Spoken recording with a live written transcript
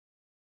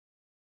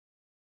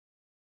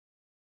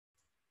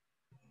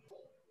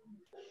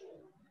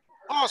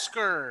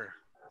Oscar.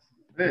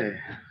 Hey,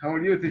 how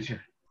are you,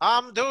 teacher?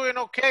 I'm doing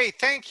okay,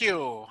 thank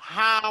you.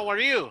 How are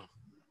you?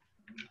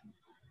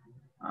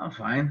 I'm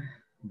fine.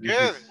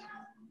 Good,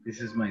 This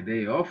is my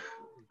day off.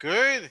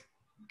 good,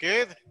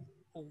 good.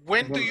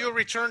 When do Well, you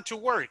return to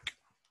work?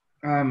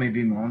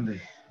 maybe Monday.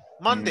 Maybe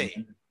Monday.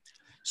 Monday.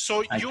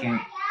 So I you, came.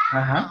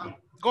 Uh-huh.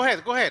 go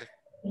ahead, go ahead.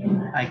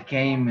 I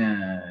came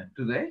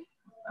today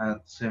at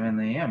 7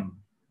 a.m.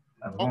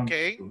 at home.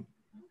 Okay,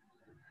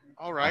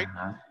 all right.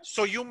 Uh-huh.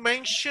 So you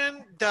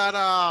mentioned that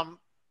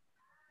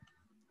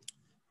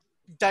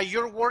that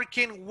you're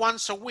working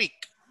once a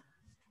week.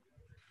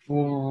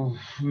 Well,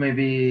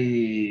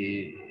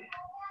 maybe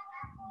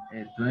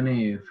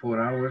 24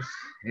 hours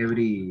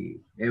every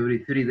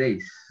 3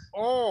 days,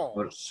 Oh,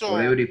 or so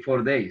every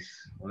 4 days,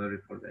 or every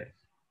 4 days.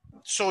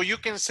 so you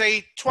can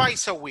say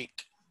twice a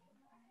week.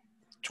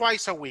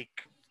 Twice a week.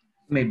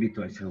 Maybe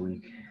twice a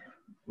week.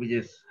 We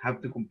just have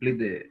to complete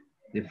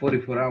the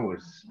 44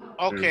 hours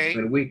Okay.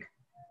 per week.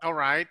 All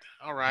right.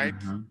 All right.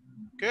 Uh-huh.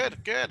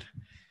 Good, good.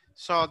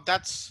 So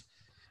that's,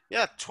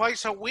 yeah,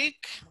 twice a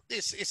week.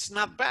 It's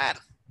not bad,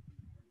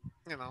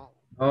 you know.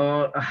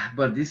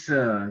 But this,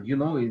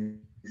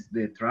 is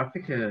the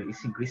traffic is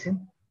increasing.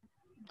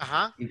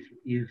 Uh-huh.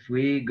 If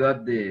we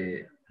got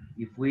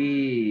if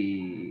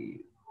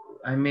we,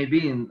 I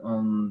maybe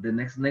on the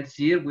next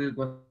year we're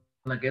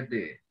gonna get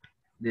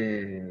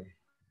the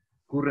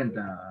current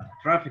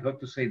traffic. How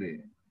to say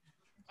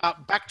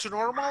Back to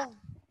normal?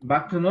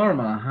 back to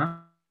normal? Uh-huh.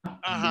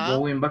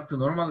 Going Uh-huh. back to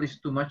normal is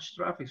too much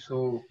traffic,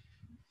 so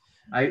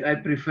I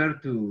prefer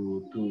to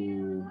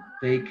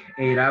take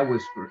 8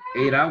 hours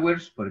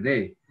per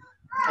day,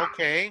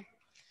 Okay.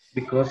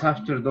 because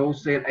after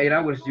those 8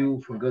 hours you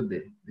forgot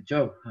the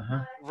job.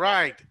 Uh-huh.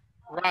 Right,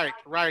 right,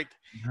 right.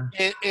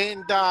 Uh-huh.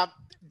 And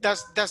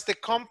does the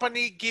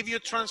company give you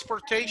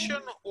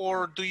transportation or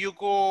do you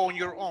go on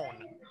your own?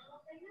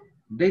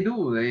 They do.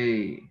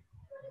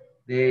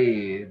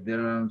 There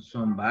are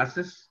some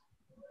buses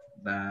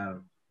that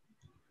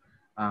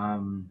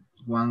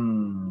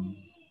one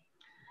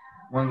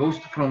goes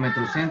from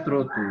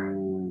Metrocentro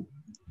to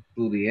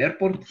the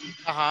airport,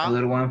 Uh-huh.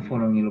 other one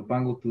from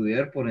Ilopango to the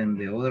airport, and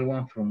the other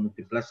one from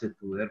Multiplaza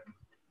to the airport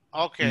in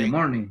the Okay.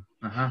 morning.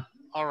 Uh-huh.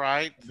 All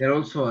right. There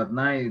also at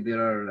night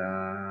there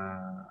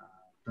are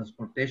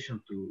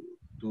transportation to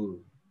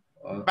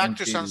Back to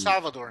until San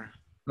Salvador.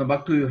 no,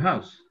 back to your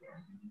house.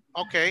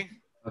 Okay.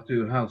 Back to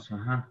your house.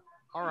 Uh-huh.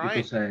 All right.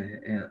 Because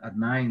at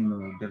night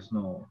there's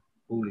no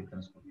public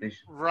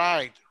transportation.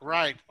 Right,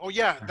 right. Oh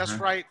yeah, that's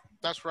Uh-huh. right.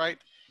 That's right.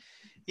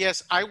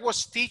 Yes, I was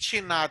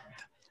teaching at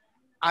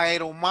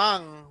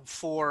Aeroman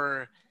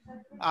for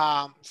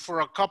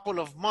a couple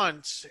of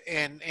months,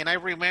 and I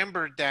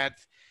remember that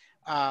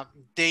uh,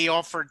 they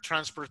offered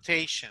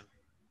transportation.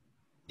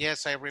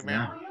 Yes, I Yeah.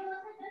 remember.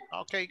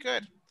 Okay,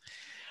 good.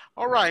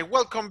 All right,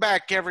 welcome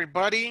back,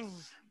 everybody.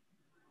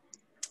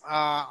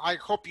 I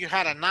hope you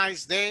had a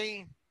nice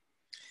day.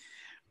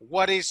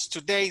 What is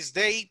today's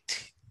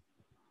date?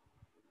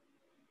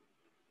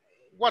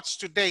 What's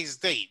today's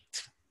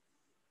date?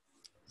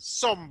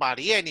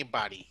 Somebody,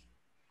 anybody.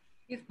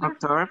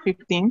 October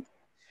 15th.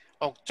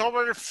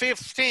 October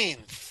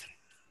 15th.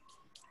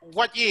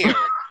 What year?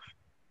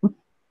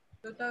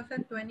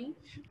 2020.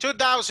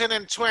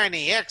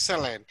 2020.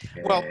 Excellent.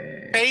 Well,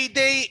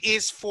 payday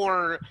is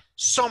for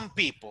some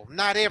people,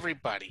 not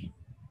everybody.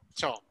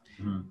 So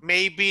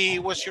maybe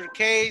it was your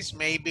case,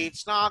 maybe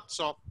it's not.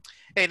 So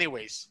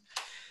anyways,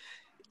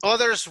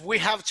 others, we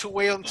have to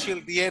wait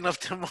until the end of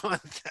the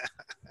month.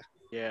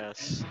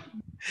 Yes.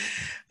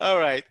 All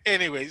right.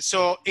 Anyway,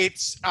 so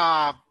it's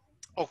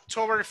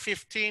October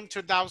 15,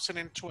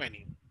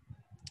 2020.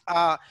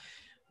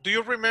 Do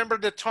you remember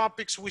the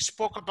topics we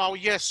spoke about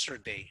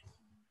yesterday?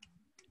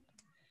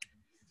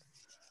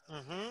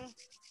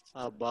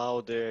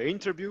 About the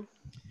interview.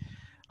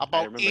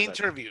 About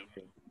interview.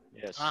 That.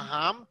 Yes.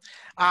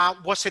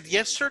 Was it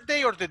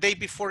yesterday or the day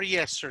before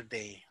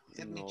yesterday?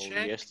 Let me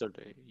check.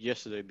 Yesterday.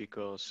 Yesterday,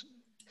 because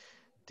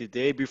the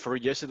day before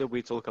yesterday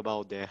we talked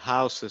about the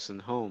houses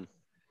and home.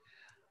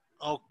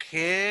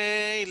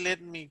 Okay,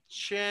 let me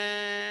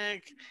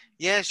check.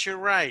 Yes, you're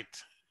right.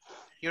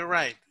 You're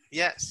right.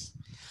 Yes.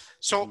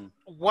 So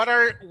what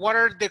are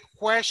the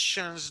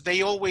questions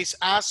they always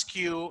ask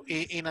you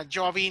in a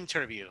job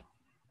interview?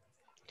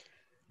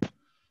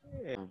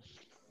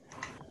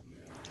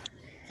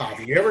 Have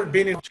you ever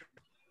been in?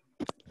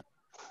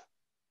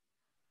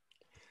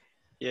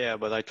 Yeah,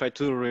 but I try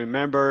to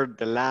remember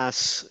the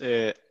last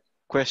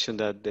question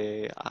that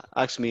they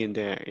asked me in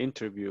the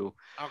interview.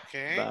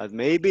 Okay. But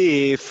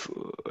maybe if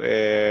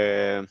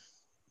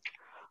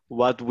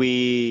what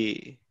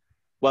we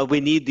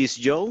need this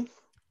job.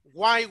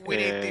 Why we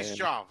need this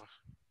job?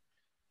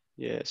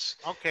 Yes.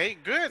 Okay,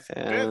 good,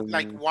 good.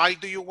 Like, why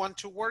do you want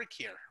to work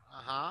here?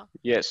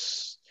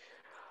 Yes.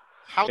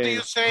 How do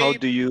you say? How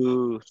do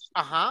you?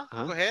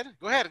 Go ahead.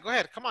 Go ahead. Go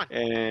ahead. Come on.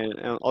 And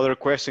other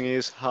question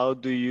is, how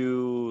do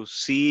you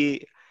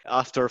see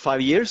after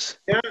 5 years?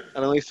 Yeah. I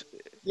don't know if.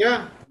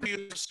 Yeah.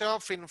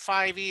 Yourself in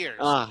 5 years.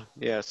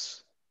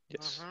 Yes.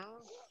 Yes.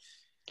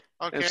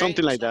 Okay. And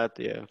something like that,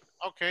 yeah.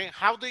 Okay.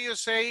 How do you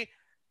say,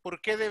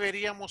 ¿por qué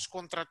deberíamos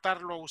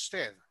contratarlo a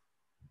usted?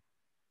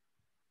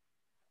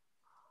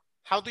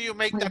 How do you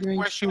make that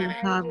question in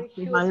English?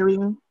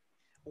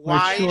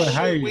 Why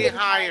should we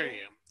hire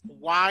you?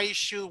 Why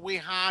should we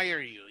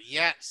hire you?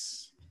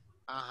 Yes.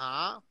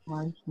 How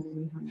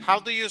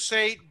do you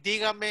say,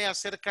 dígame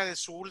acerca de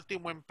su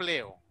último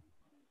empleo?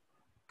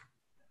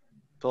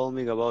 Tell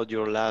me about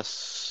your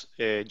last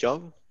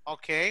job.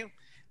 Okay.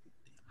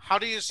 How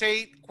do you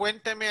say,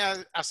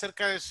 cuénteme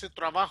acerca de su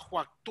trabajo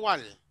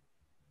actual?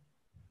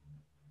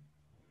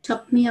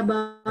 Talk me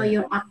about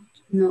your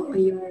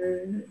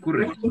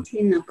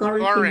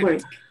current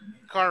work.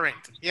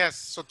 Current, yes.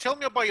 So tell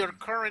me about your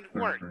current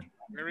work.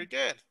 Very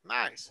good,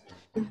 nice.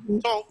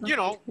 So, you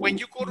know, when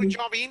you go to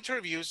job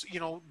interviews, you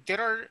know,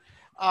 there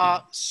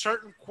are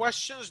certain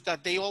questions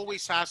that they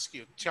always ask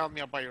you. Tell me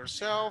about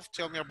yourself.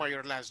 Tell me about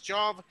your last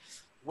job.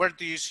 Where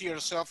do you see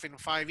yourself in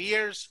 5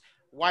 years?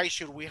 Why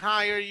should we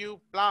hire you?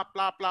 Blah,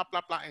 blah, blah,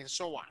 blah, blah, and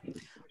so on.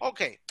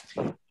 Okay.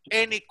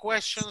 Any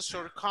questions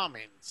or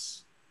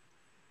comments?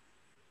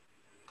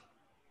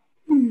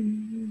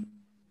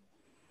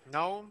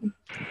 No?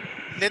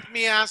 Let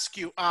me ask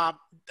you,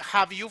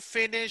 have you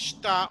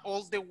finished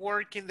all the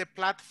work in the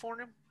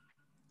platform?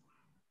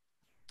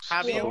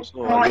 Have you?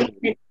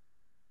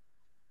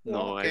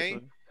 No, okay.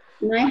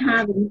 I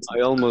haven't.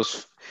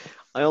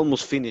 I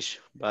almost finished,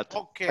 but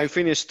okay. I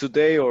finished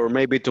today or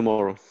maybe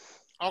tomorrow.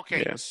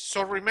 Okay, yeah.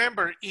 So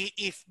remember,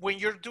 if when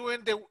you're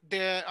doing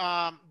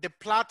the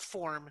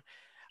platform,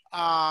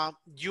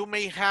 you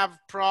may have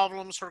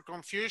problems or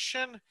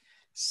confusion,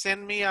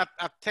 send me a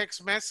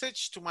text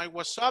message to my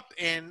WhatsApp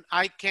and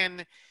I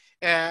can,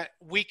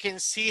 we can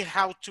see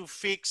how to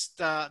fix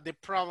the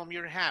problem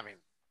you're having.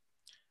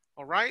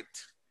 All right?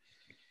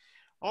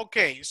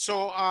 Okay,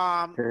 so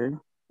okay,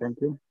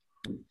 thank you.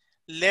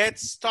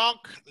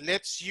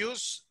 Let's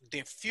use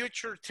the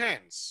future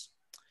tense.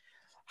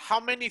 How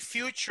many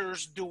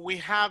futures do we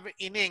have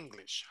in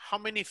English? How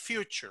many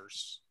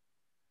futures?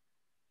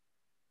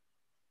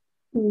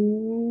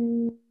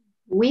 Will?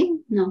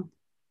 No.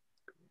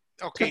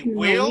 Okay,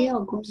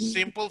 will,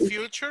 simple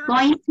future.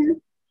 Going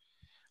to?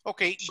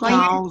 Okay,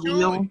 Going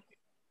to.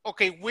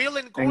 Okay, will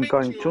and going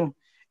to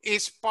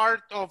is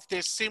part of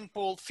the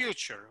simple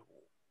future.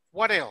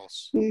 What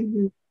else?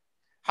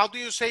 How do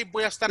you say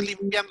voy a estar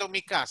limpiando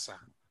mi casa?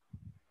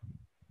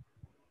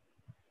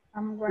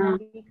 I'm going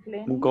to be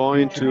cleaning. I'm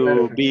going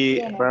to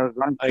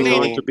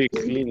be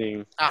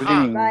cleaning.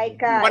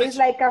 Like it's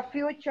like a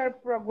future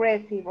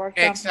progressive or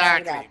something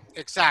like that.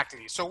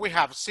 Exactly. So we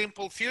have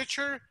simple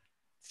future,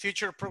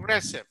 future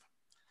progressive.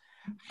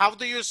 How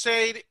do you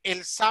say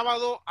el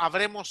sábado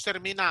habremos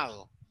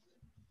terminado?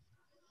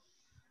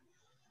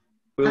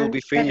 We'll be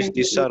finished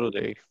this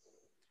Saturday.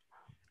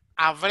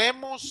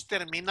 Habremos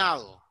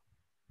terminado.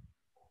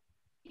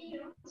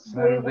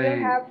 We will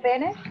have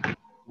finished.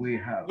 We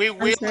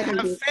will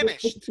have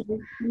finished.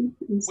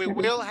 We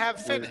will have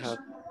finished.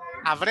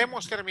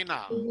 Habremos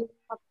terminado.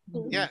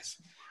 Yes.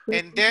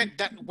 And then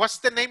what's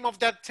the name of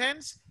that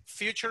tense?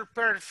 Future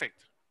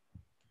perfect.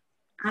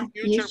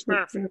 Future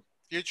perfect.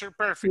 Future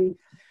perfect.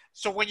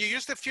 So when you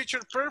use the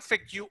future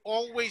perfect, you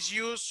always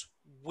use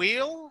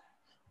will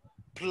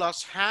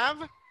plus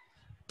have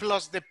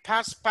plus the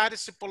past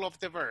participle of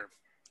the verb.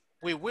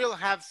 We will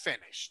have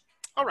finished.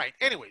 All right,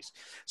 anyways.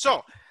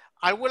 So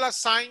I will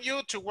assign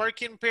you to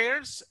work in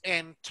pairs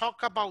and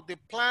talk about the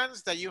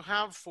plans that you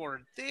have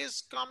for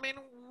this coming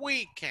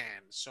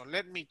weekend. So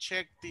let me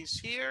check this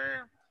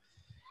here.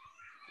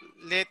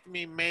 Let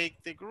me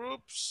make the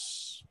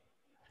groups.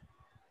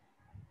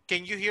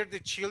 Can you hear the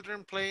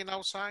children playing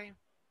outside?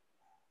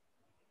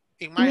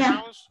 In my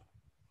house?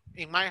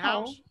 In my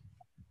house?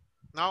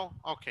 No?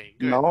 Okay,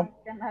 good. No.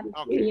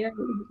 Okay,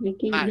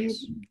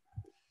 nice.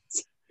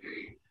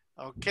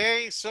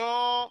 Okay,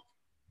 so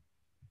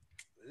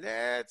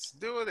let's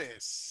do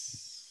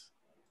this.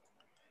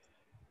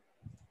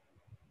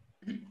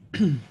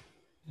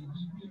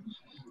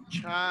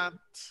 Chat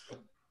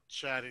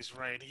is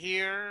right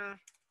here.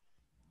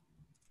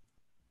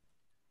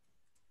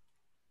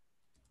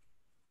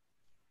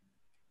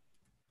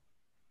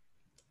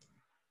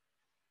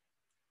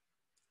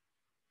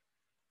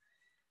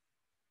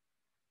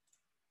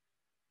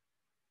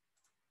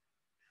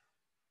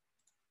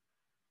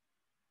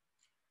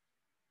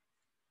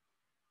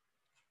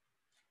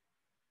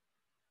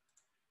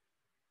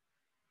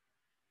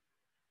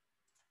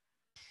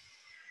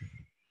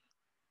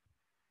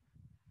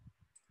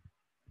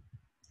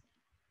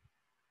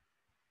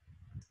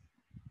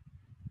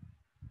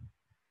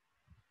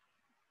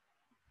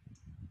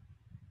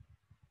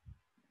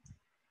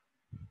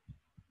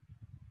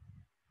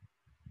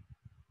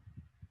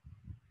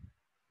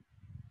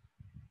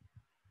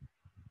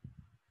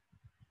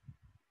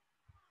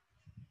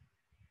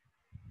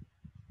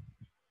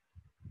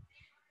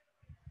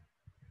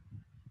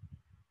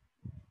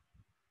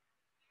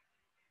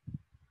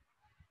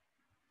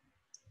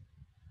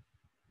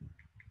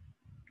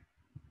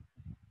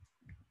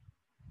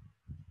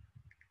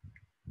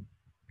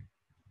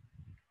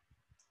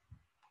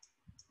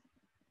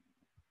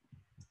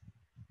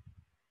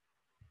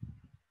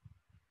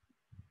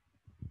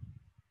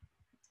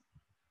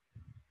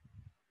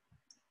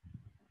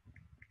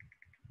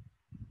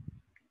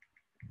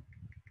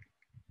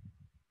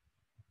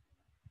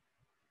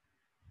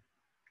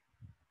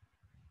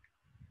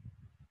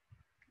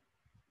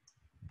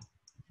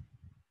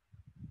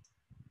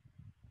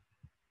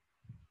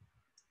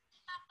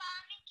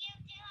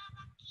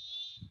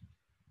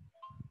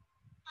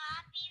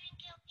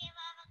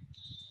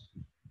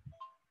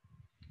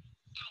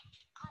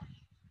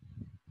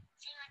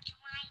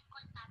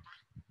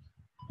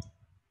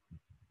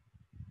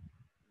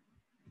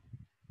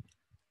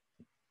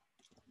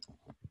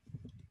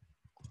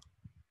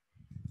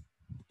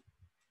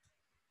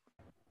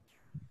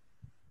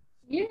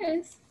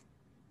 Yes,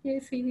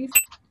 yes, it is.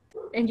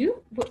 And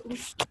you,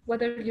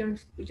 what are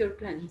your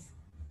plans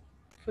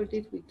for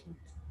this weekend?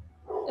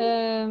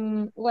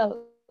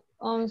 Well,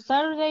 on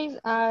Saturdays,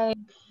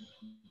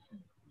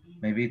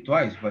 Maybe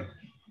twice, but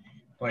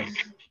twice.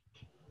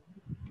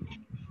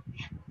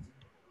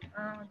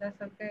 Oh,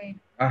 that's okay.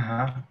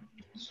 Uh-huh.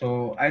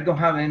 So I don't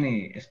have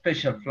any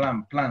special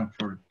plan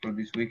for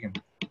this weekend.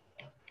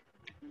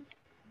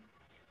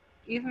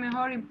 It's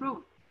mejor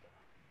improve.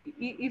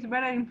 It's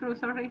better improve,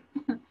 sorry.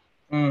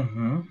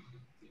 Mm-hmm.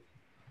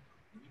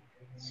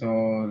 So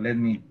let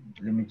me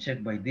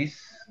check by this.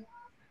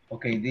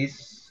 Okay,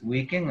 this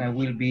weekend I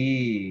will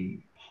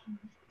be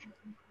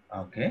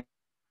okay.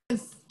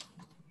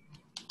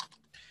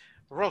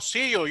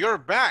 Rosillo, you're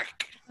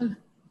back.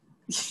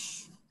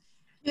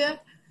 Yeah,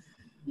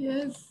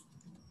 yes.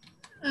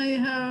 I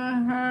have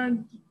a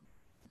hard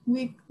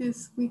week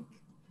this week.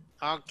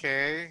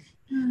 Okay.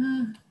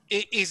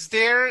 Is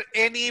there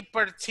any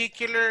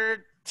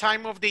particular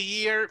time of the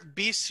year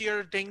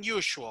busier than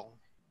usual?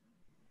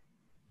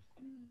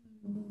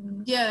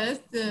 Yes,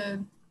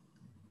 the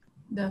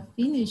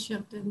finish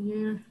of the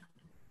year.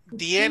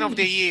 The end of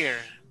the year.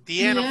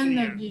 The end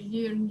of the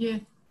year. Yeah.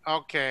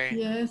 Okay.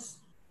 Yes.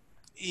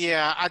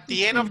 Yeah, at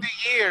the end of the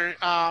year,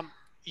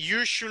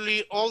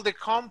 usually all the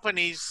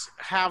companies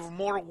have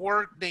more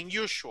work than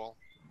usual.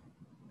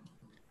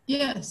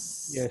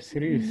 Yes. Yes,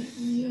 it is.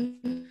 Yeah,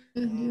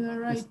 you are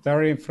right.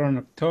 Starting from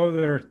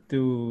October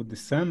to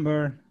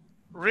December.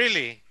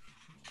 Really?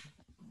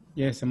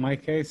 Yes, in my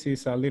case,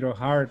 it's a little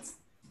hard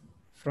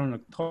from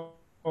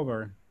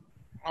October.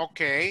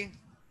 Okay.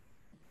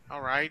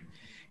 All right.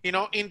 You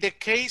know, in the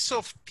case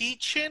of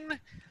teaching,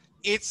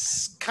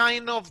 it's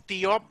kind of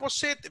the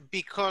opposite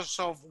because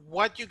of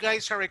what you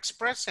guys are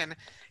expressing.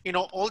 You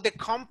know, all the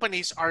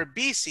companies are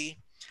busy,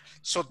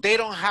 so they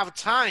don't have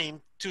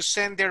time to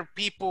send their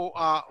people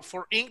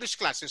for English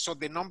classes. So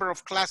the number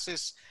of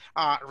classes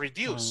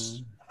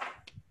reduce.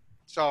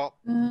 So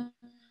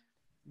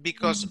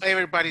because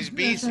everybody's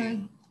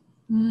busy.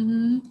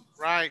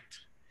 Right.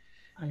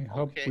 I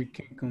hope we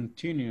can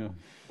continue.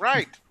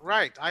 Right.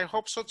 I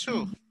hope so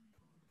too.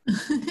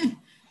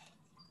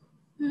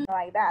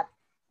 Like that.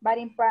 But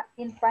in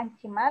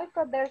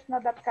Panchimalco, there's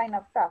not that kind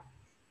of stuff.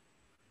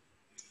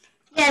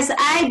 Yes,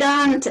 I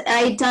don't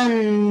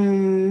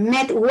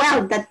met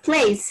well that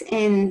place,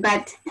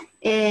 but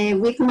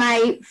with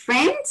my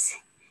friends,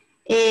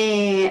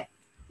 that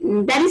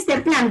is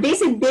the plan.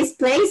 Visit this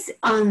place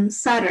on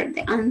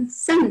Sunday. On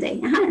Sunday.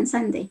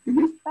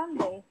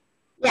 Sunday?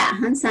 Yeah,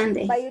 on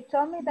Sunday. But you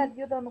told me that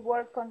you don't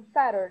work on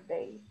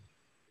Saturday.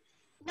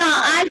 No,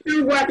 I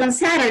don't work on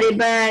Saturday,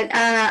 but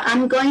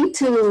I'm going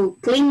to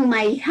clean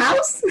my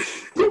house.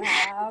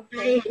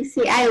 Okay.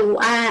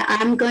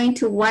 I'm going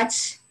to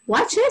watch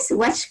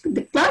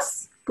the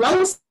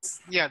clothes.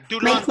 Yeah, do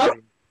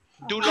laundry.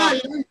 Do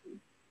laundry.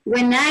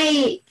 When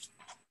I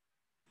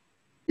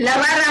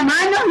lavar a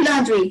mano,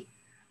 laundry.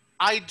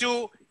 I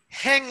do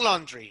hang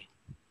laundry.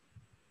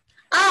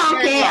 Oh,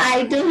 okay.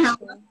 I do have.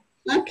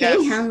 Okay,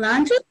 Yes. hand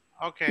laundry.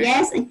 Okay.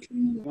 Yes.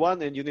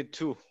 One and you need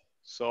two.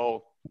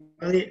 So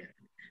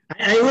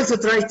I also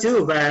try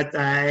too, but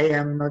I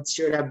am not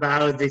sure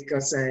about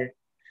because I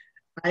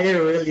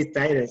am really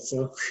tired.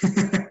 So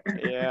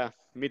yeah,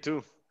 me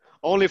too.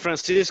 Only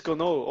Francisco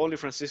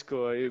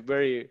is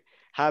very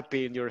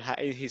happy in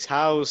his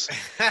house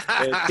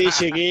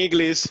teaching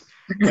English.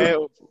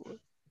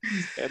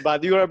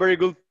 But you are a very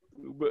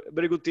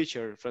good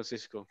teacher,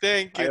 Francisco.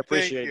 Thank you. I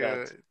appreciate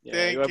that.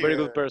 Yeah, you're a very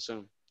good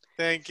person.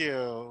 Thank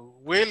you.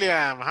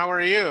 William, how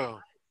are you?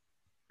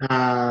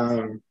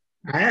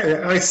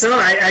 I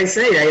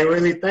say I am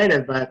really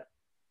tired, but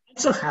I'm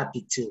so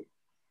happy too.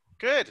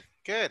 Good.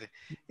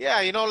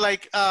 Yeah, you know,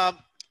 like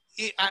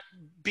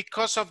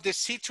because of the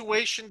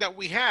situation that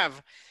we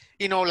have,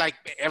 you know, like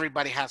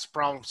everybody has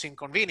problems,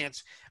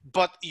 inconvenience,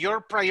 but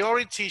your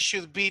priority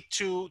should be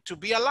to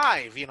be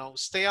alive, you know,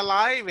 stay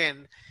alive,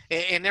 and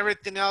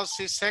everything else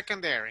is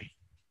secondary.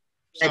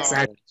 So,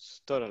 exactly.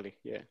 Totally.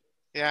 Yeah.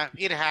 Yeah,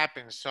 it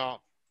happens. So,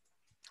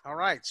 all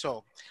right.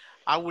 So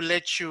I will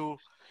let you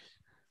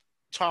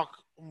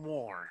talk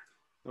more.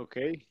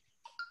 Okay.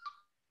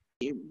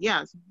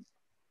 Yes.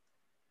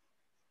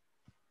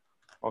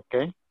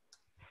 Okay.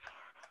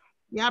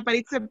 Yeah, but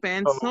it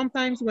depends.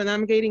 Sometimes when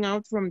I'm getting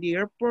out from the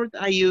airport,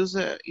 I use,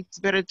 it's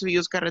better to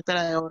use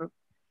Carretera de Oro.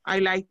 I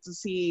like to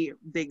see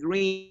the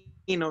green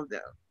of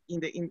in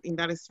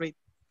that street.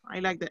 I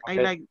like that. Okay.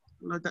 I like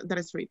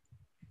that street.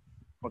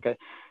 Okay.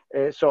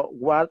 So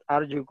what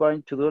are you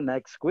going to do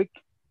next week?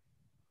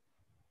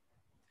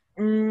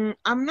 I'm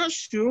not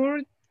sure.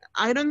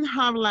 I don't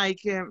have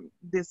like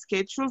the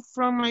schedule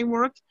from my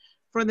work,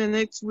 for the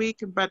next week,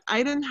 but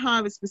I don't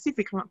have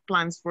specific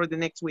plans for the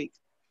next week.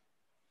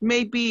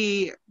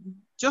 Maybe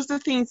just the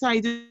things I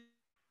do